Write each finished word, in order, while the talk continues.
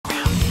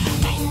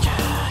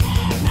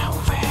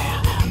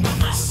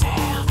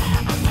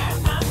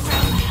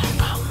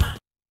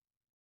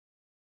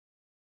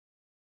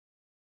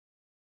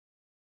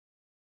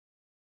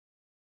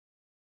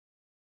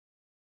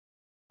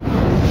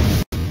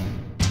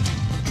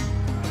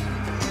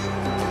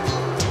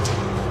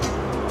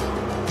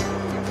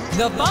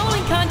The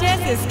following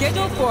contest is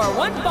scheduled for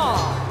one fall.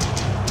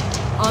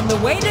 On the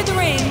way to the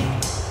ring,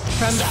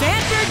 from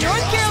Sanford,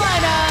 North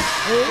Carolina,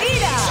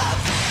 Lita.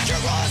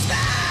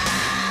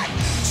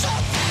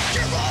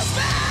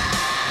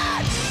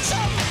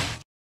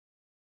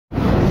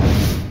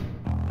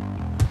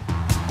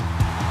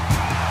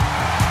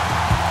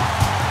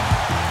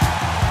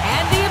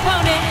 And the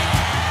opponent,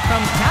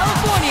 from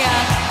California,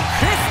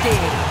 Christy,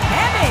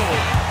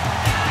 Hemme.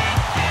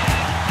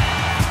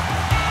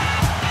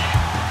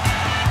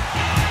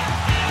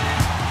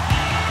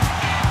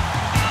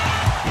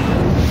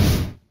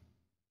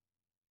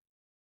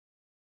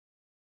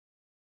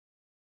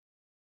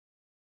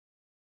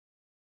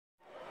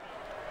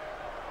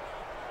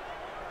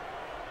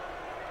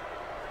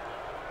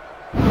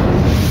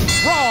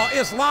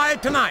 Is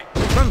live tonight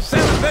from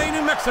Santa Fe,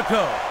 New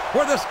Mexico,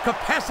 where this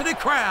capacity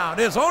crowd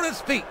is on its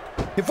feet.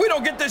 If we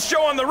don't get this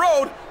show on the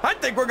road, I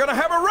think we're gonna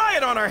have a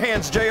riot on our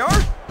hands, JR.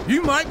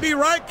 You might be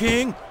right,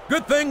 King.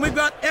 Good thing we've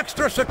got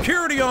extra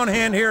security on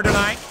hand here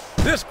tonight.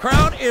 This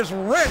crowd is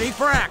ready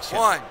for action.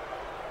 One.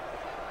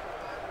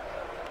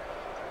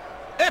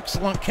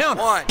 Excellent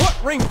counter. One. What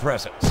ring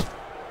presence?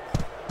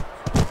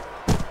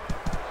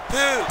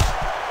 Two.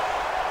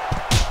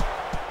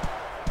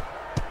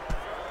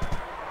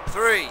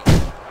 Three.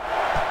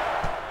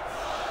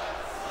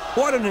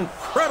 What an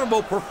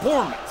incredible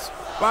performance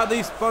by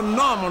these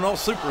phenomenal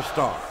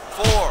superstars.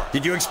 Four.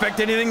 Did you expect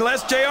anything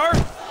less, JR?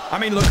 I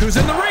mean, look who's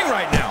in the ring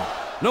right now.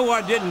 No,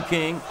 I didn't,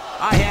 King.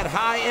 I had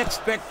high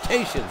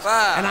expectations,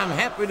 Five. and I'm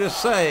happy to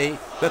say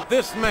that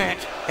this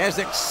match has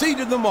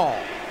exceeded them all.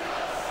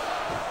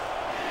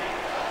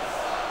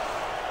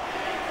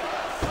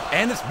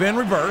 And it's been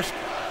reversed.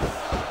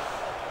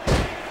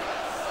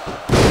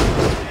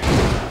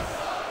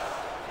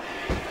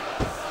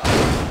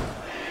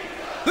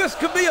 This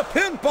could be a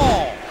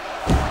pinfall.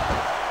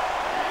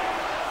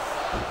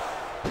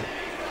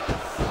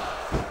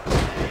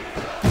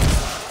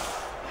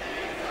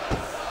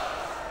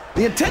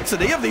 The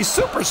intensity of these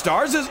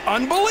superstars is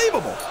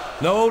unbelievable.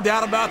 No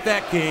doubt about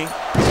that, King.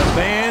 The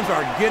fans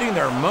are getting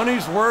their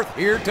money's worth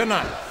here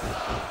tonight.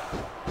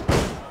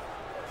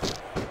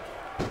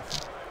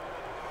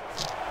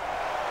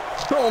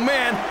 Oh,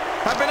 man.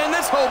 I've been in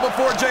this hole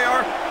before,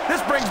 JR.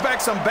 This brings back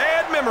some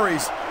bad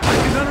memories. I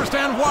can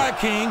understand why,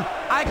 King.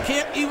 I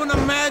can't even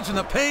imagine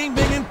the pain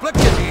being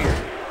inflicted here.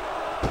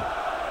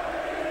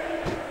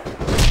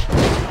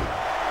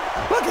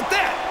 Look at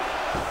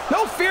that.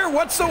 No fear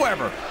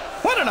whatsoever.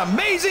 What an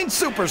amazing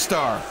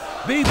superstar.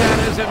 Be that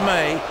as it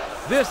may,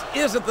 this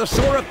isn't the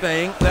sort of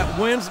thing that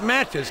wins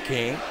matches,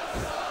 King.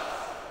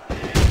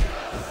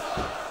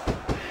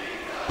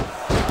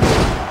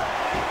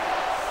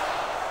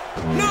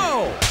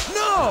 No!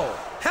 No!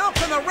 How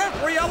can the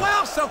referee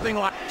allow something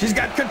like... She's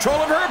got control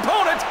of her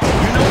opponent.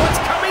 You know what's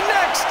coming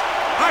next.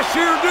 I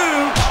sure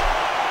do.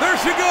 There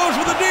she goes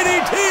with the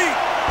DDT.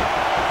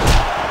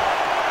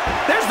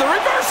 There's the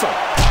reversal.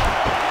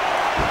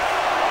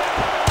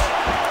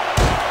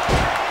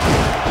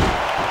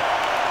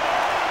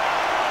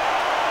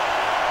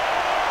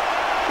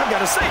 I've got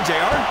to say, JR,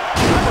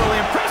 I'm really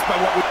impressed by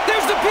what we...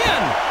 There's the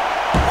pin.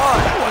 Oh,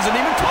 that wasn't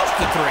even close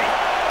to three.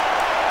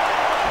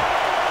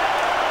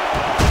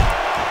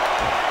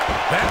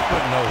 That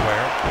went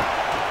nowhere.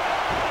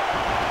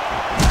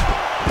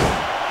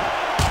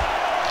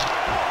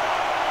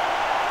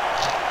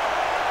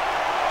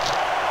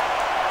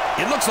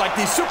 It looks like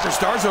these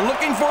superstars are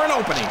looking for an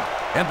opening.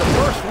 And the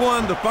first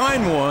one to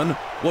find one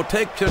will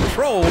take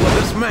control of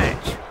this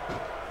match.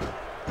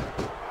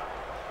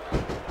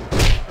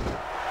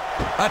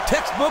 A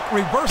textbook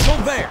reversal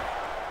there.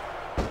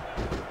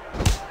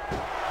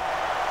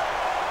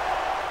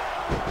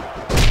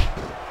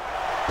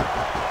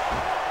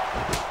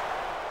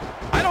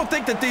 I don't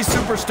think that these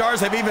superstars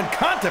have even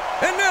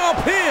contemplated. And now a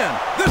pin.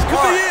 This could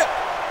One. be it.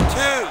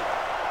 Two.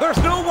 There's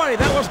no way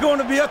that was going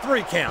to be a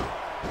 3 count.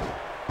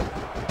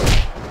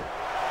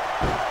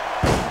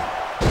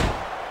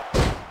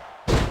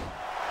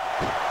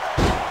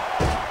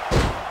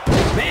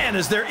 Man,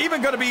 is there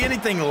even going to be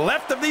anything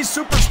left of these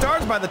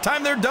superstars by the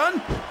time they're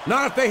done?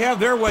 Not if they have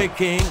their way,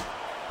 King.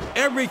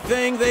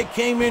 Everything they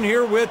came in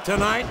here with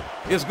tonight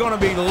is going to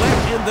be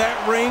left in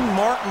that ring,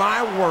 mark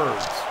my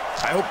words.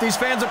 I hope these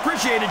fans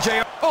appreciate it,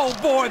 JR. Oh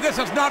boy, this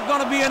is not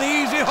going to be an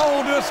easy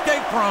hole to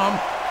escape from.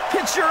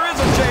 It sure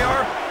isn't,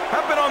 JR.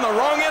 I've been on the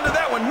wrong end of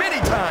that one many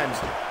times.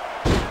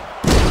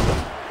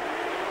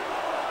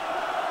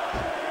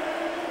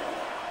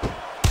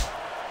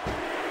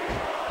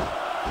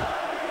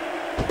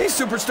 These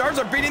superstars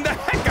are beating the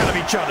heck out of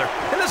each other,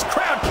 and this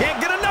crowd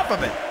can't get enough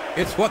of it.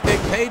 It's what they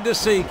paid to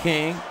see,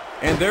 King,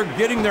 and they're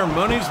getting their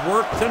money's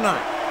worth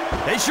tonight.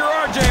 They sure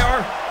are,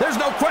 JR. There's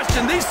no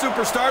question these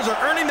superstars are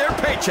earning their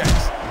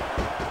paychecks.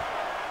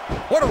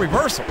 What a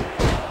reversal.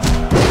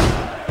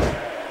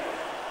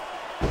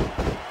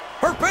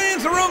 Her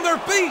fans are on their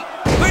feet.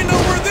 They know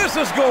where this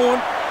is going.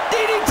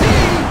 DDT!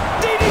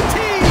 DDT!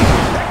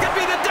 That could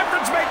be the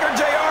difference maker,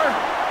 JR.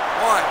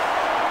 One.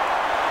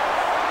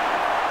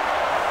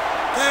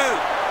 Two.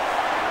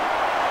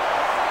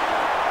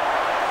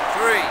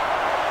 Three.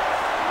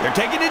 They're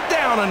taking it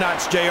down a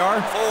notch,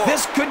 JR. 4.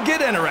 This could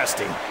get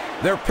interesting.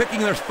 They're picking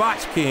their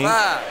spots, King.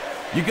 5.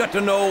 You got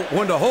to know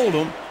when to hold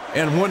them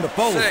and when to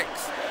fold them.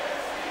 6.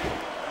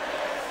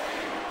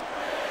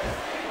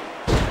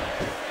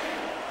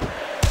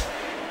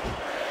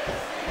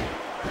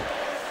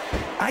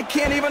 I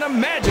can't even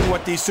imagine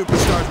what these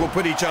superstars will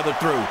put each other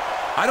through.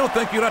 I don't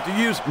think you'll have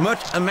to use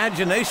much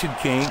imagination,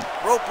 King.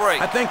 Rope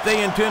break. I think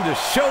they intend to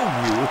show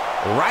you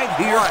right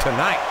here 1.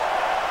 tonight.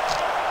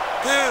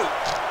 2.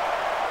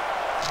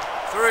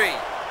 3.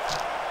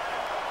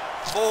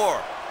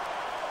 4.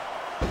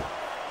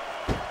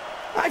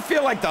 I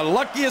feel like the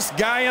luckiest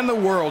guy in the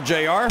world,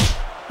 JR.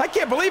 I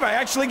can't believe I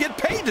actually get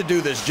paid to do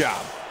this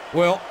job.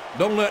 Well,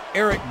 don't let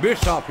Eric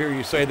Bischoff hear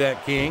you say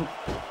that, King,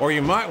 or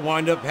you might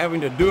wind up having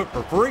to do it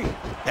for free.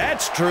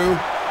 That's true.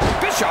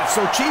 Bischoff's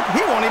so cheap,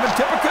 he won't even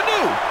tip a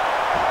canoe.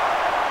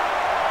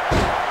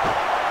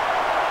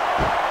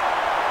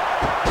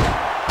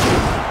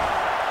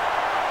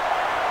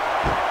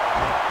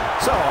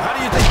 So, how do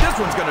you think this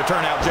one's going to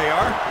turn out,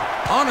 JR?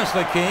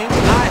 Honestly, King,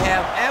 I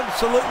have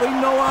absolutely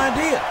no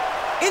idea.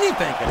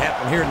 Anything could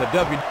happen here in the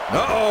W.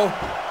 Uh-oh.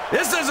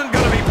 This isn't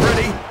going to be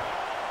pretty.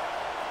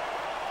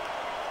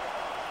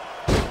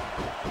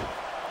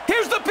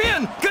 Here's the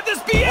pin. Could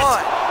this be it?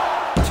 1,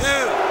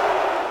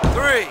 2,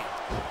 3.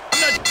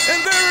 And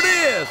there it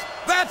is.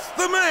 That's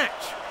the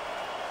match.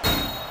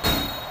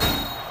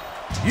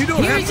 You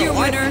don't Here's have to your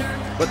like winner,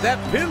 it, but that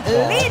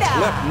pinfall Lita.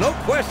 left no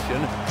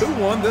question who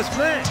won this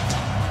match.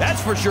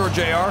 That's for sure,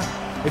 JR.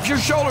 If your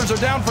shoulders are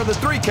down for the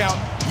 3 count,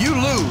 you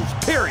lose,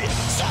 period.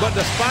 But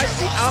despite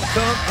the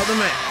outcome of the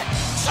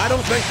match, I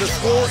don't think the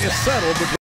score is settled between